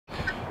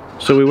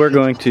So we were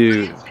going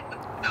to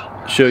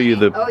show you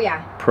the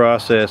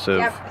process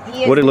of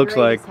what it looks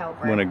like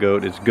when a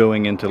goat is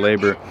going into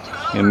labor,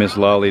 and Miss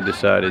Lolli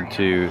decided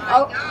to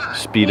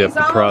speed up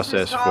the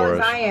process for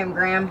us. I am,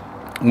 Graham.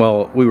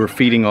 While we were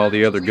feeding all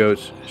the other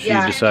goats, she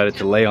decided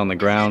to lay on the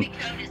ground,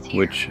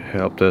 which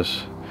helped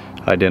us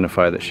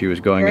identify that she was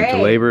going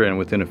into labor, and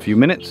within a few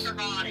minutes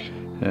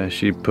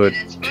she put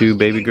 2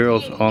 baby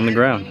girls on the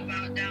ground.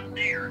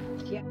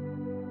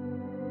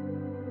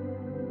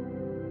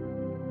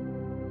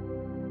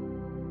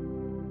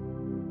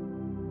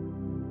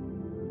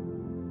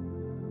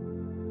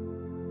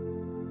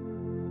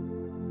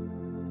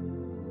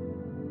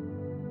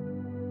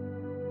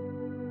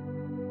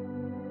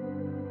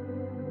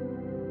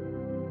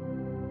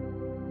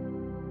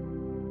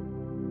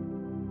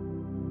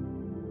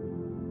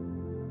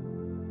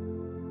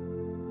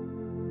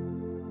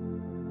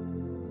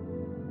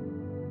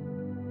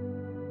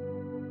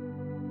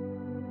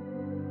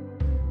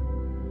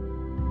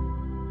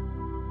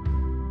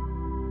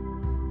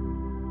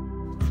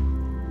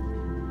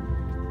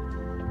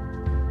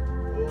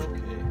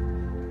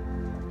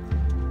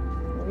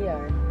 We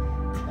are. I'm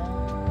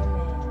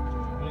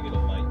gonna get a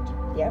light.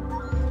 Yep.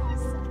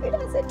 It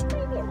has a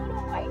tiny little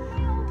white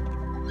nail.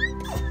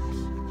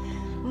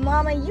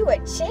 Mama, you a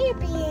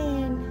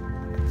champion.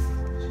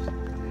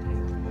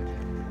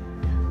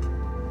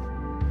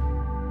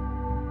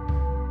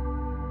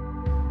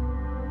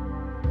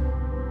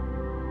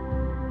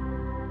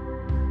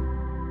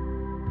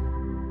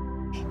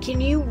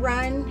 Can you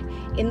run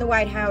in the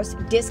White House,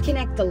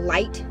 disconnect the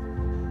light,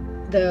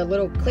 the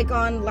little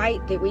click-on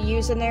light that we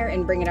use in there,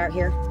 and bring it out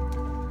here?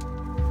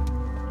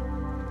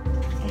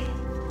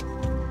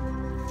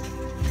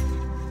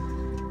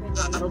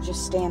 It'll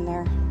just stand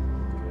there.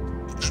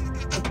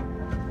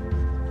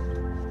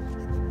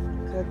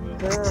 Good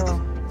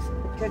girl.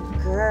 Good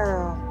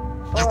girl.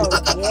 Oh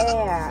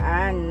yeah,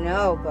 I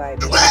know,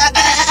 baby.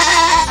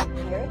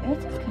 Here it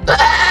is.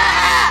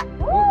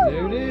 Oh,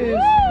 there it is.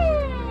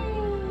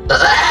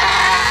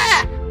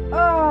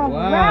 Oh,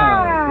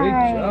 wow,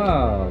 great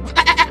job.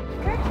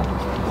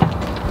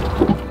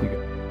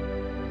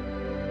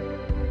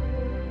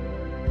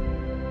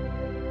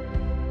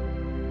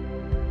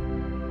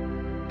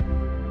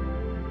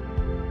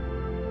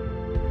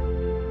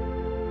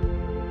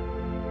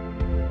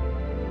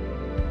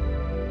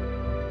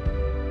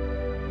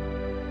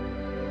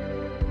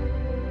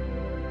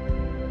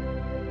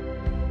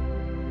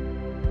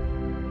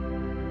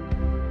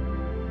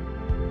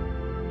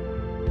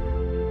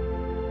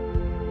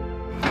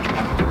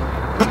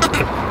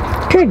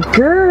 Good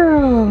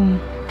girl.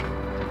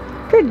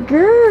 Good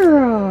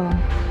girl.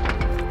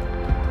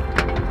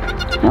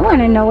 I want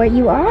to know what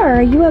you are.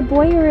 Are you a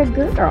boy or a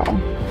girl?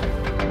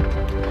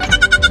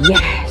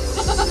 Yes.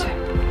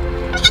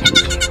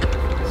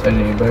 Send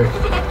anybody?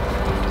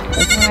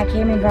 That's when I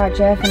came and got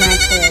Jeff and I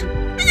said,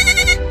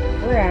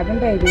 we're having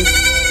babies.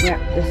 Yep,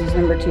 this is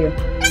number 2.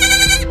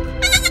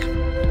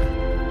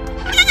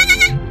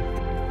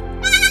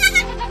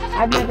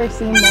 I've never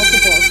seen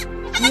multiples.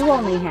 You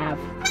only have.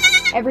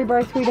 Every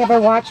birth we'd ever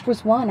watched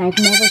was 1. I've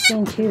never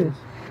seen 2.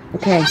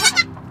 Okay.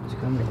 It's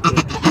coming.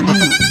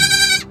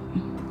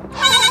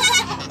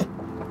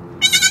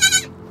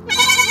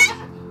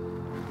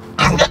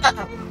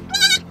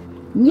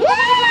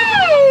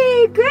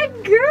 Yay!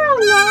 Good girl,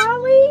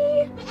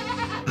 Lolli!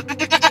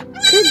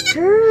 Good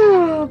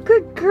girl!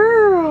 Good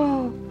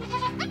girl!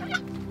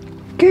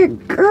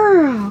 Good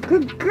girl!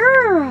 Good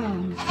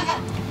girl!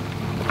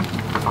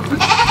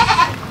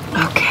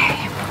 Okay.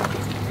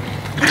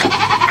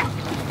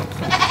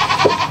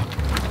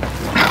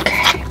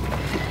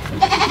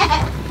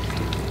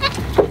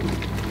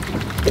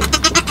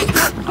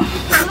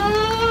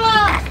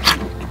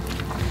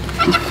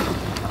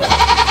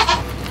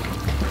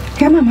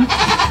 Come on, Mom.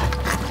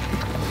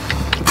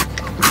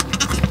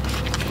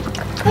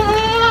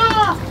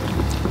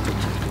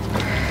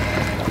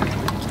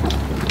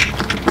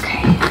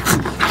 Okay.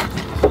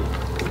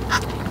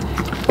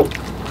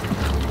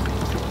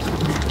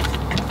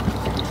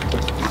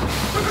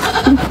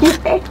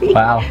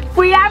 Wow.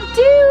 We have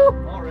 2.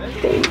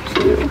 Already? Thank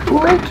you.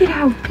 Look at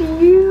how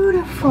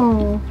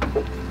beautiful.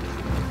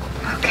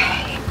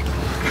 Okay.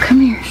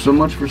 Come here. So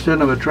much for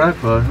setting up a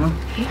tripod, huh?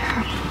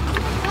 Yeah.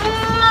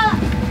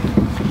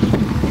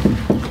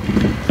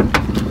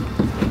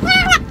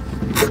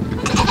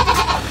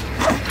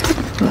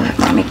 Let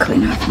Mommy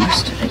clean off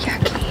most of the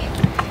yucky.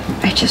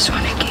 I just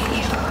want to get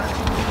you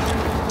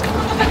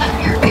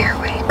your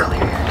airway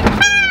cleared.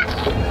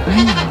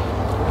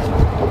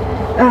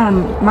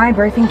 My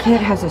birthing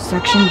kit has a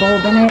suction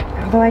bulb in it,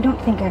 although I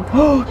don't think I...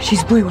 Oh,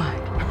 she's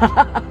blue-eyed.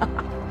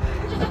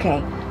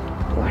 Okay,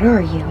 what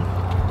are you?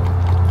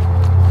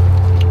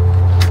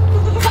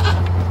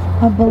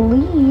 I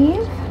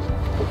believe...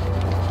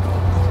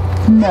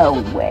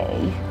 No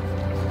way.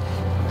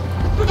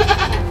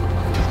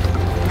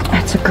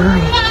 That's a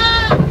girl. I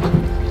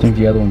think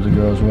the other one's a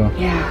girl as well.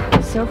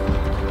 Yeah, so...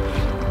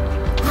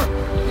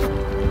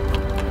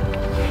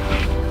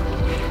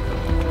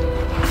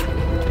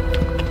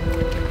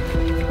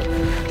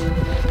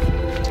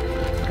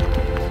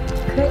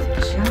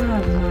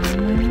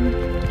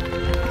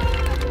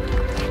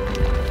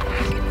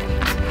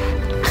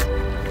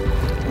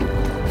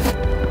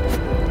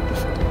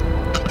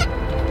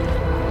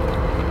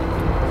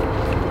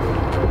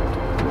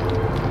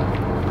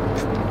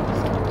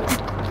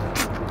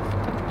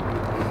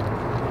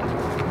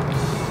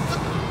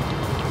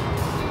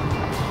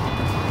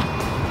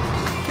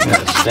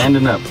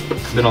 Standing up.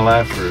 Been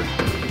alive for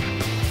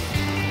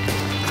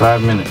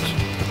 5 minutes.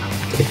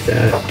 Take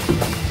that.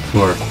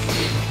 Or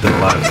been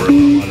alive for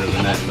longer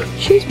than that, but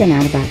She's been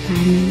out about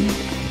 5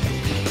 minutes.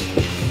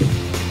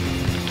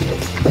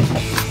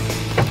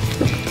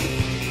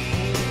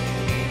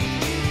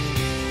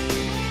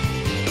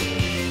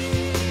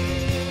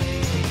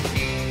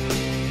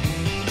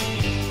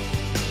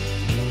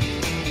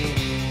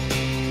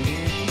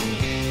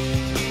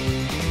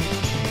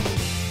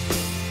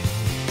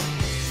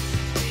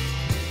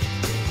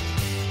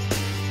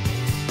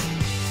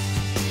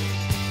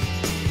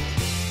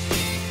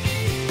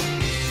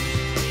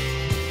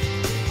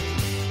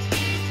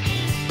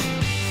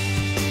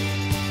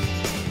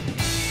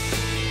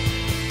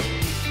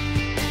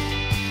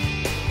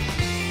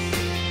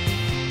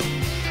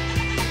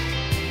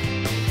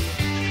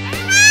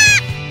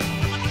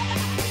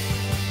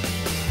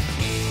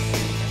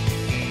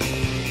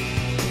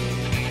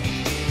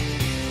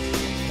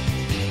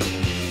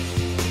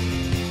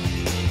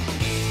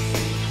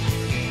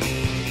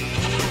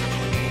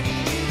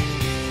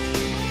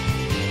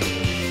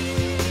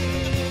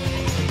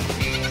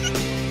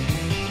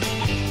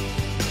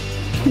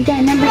 We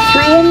got number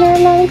 3 in there,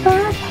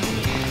 Lollipop?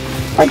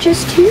 Or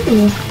just 2?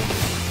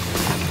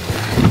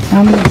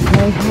 I'm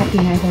very happy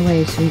either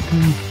way, sweet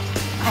girl.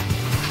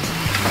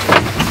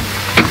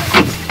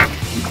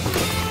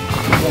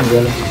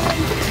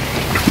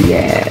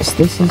 Yes,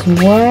 this is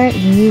what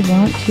we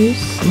want to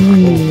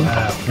see.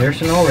 wow,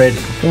 nursing already.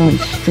 Going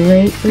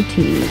straight for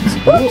teats.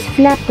 Oops,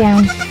 flap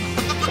down.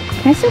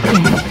 That's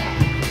okay.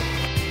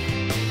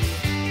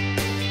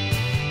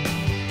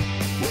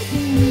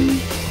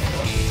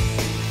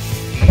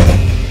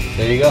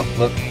 There you go.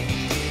 Look.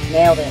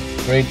 Nailed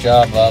it. Great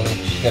job, Lolli.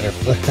 She's got her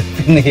foot up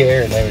in the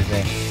air and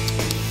everything.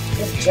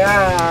 Good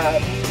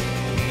job.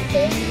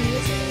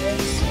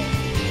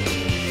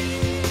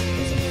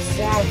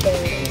 Exactly.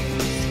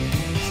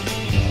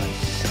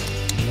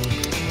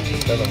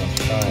 This other one's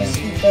trying.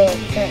 The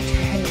French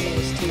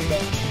honeymoons too,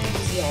 but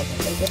see, I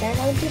figured that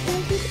out just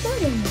down to the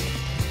bottom.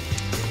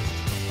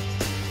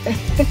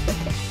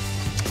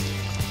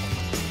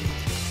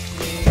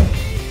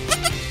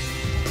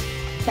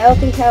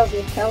 Healthy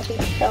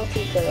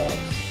girls.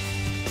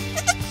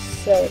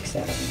 So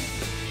exciting.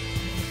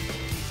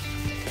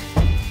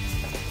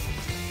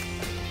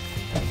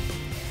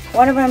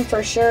 One of them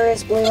for sure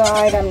is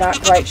blue-eyed. I'm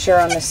not quite sure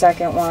on the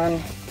second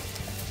one,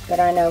 but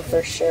I know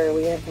for sure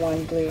we have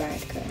one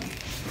blue-eyed girl.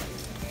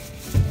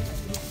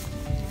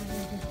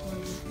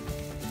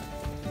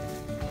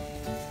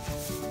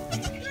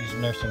 She's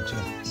nursing too.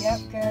 Yep,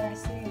 good, I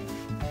see.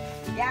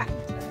 Yeah,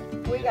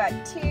 we got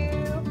 2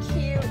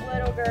 cute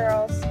little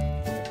girls.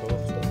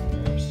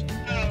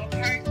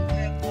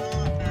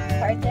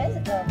 Cortez is a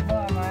good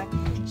mama.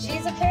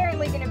 She's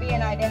apparently going to be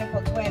an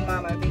identical twin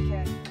mama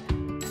because...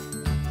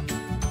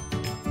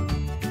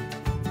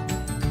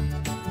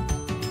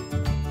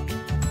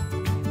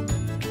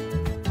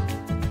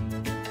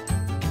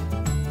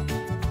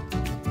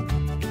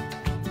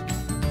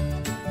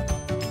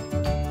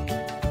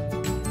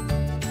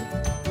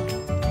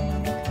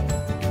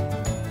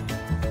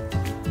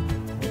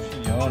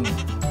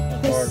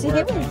 See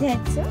what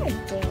that side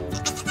did.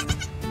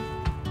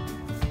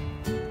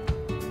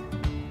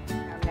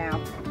 Now.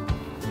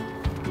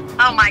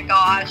 Oh my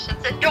gosh,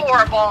 it's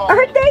adorable.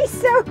 Aren't they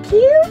so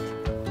cute?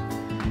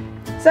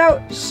 So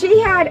she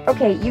had,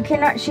 okay, you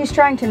cannot, she's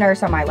trying to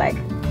nurse on my leg.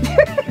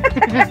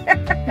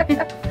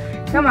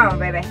 Come on,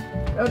 baby.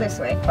 Go this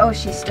way. Oh,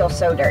 she's still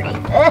so dirty.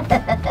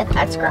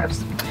 That's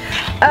gross.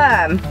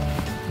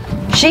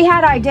 She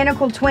had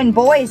identical twin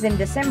boys in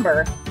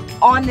December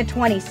on the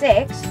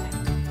 26th.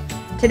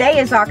 Today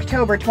is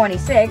October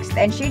 26th,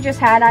 and she just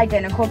had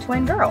identical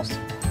twin girls.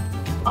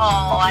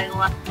 Oh, I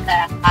love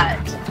that.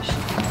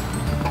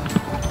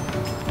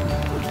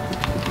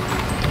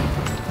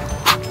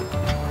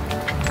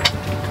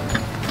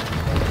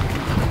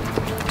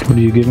 What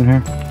are you giving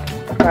her?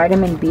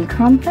 Vitamin B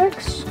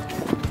complex.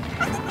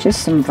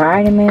 Just some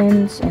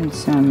vitamins and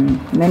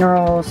some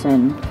minerals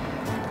and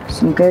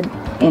some good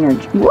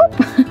energy. Whoop!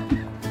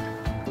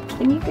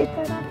 Can you get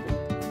that off?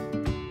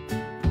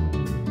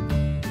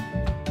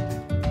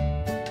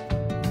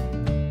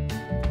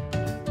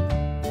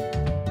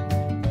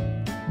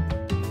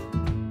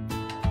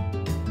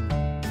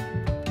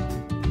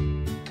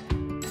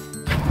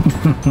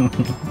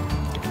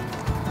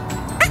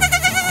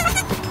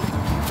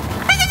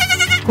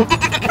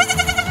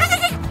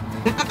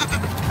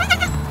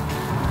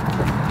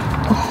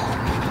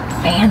 Oh,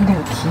 man,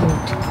 they're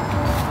cute.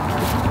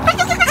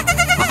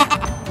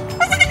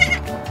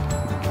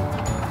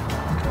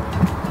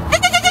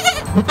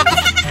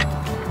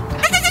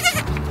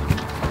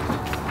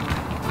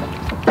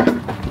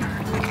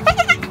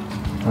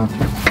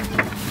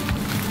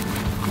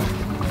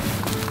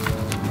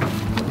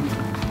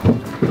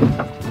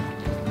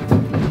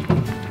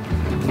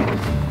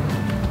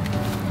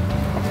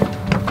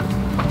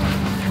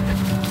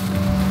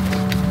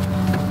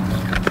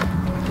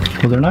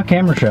 Well, they're not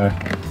camera shy.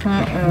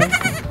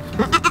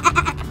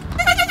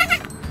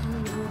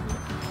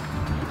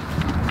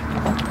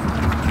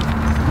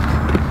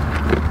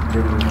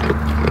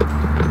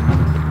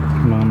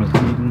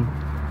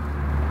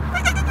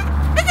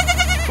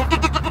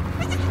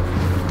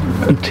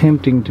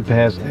 attempting to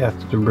pass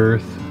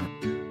afterbirth.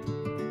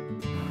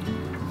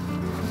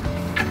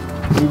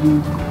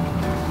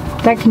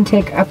 That can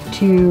take up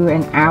to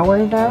an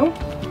hour though.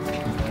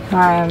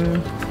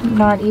 I'm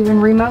not even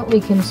remotely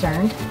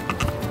concerned.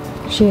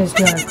 She is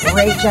doing a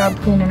great job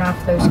cleaning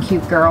off those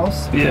cute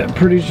girls. Yeah,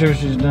 pretty sure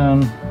she's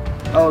done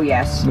Oh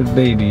yes. with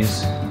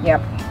babies.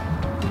 Yep.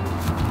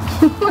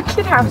 Look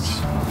at how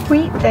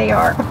sweet they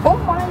are. Oh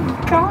my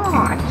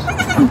gosh.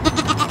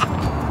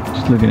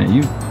 Just looking at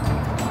you.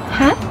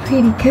 Hi,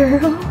 pretty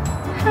girl.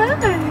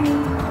 Hi.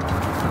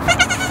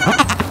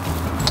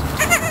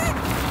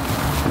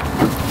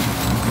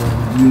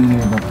 You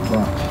near the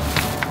butt.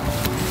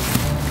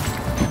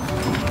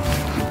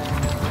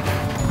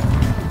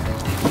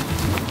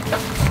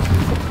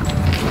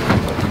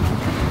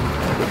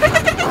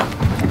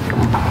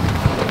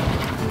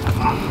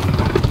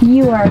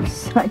 You are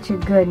such a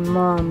good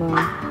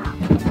mama.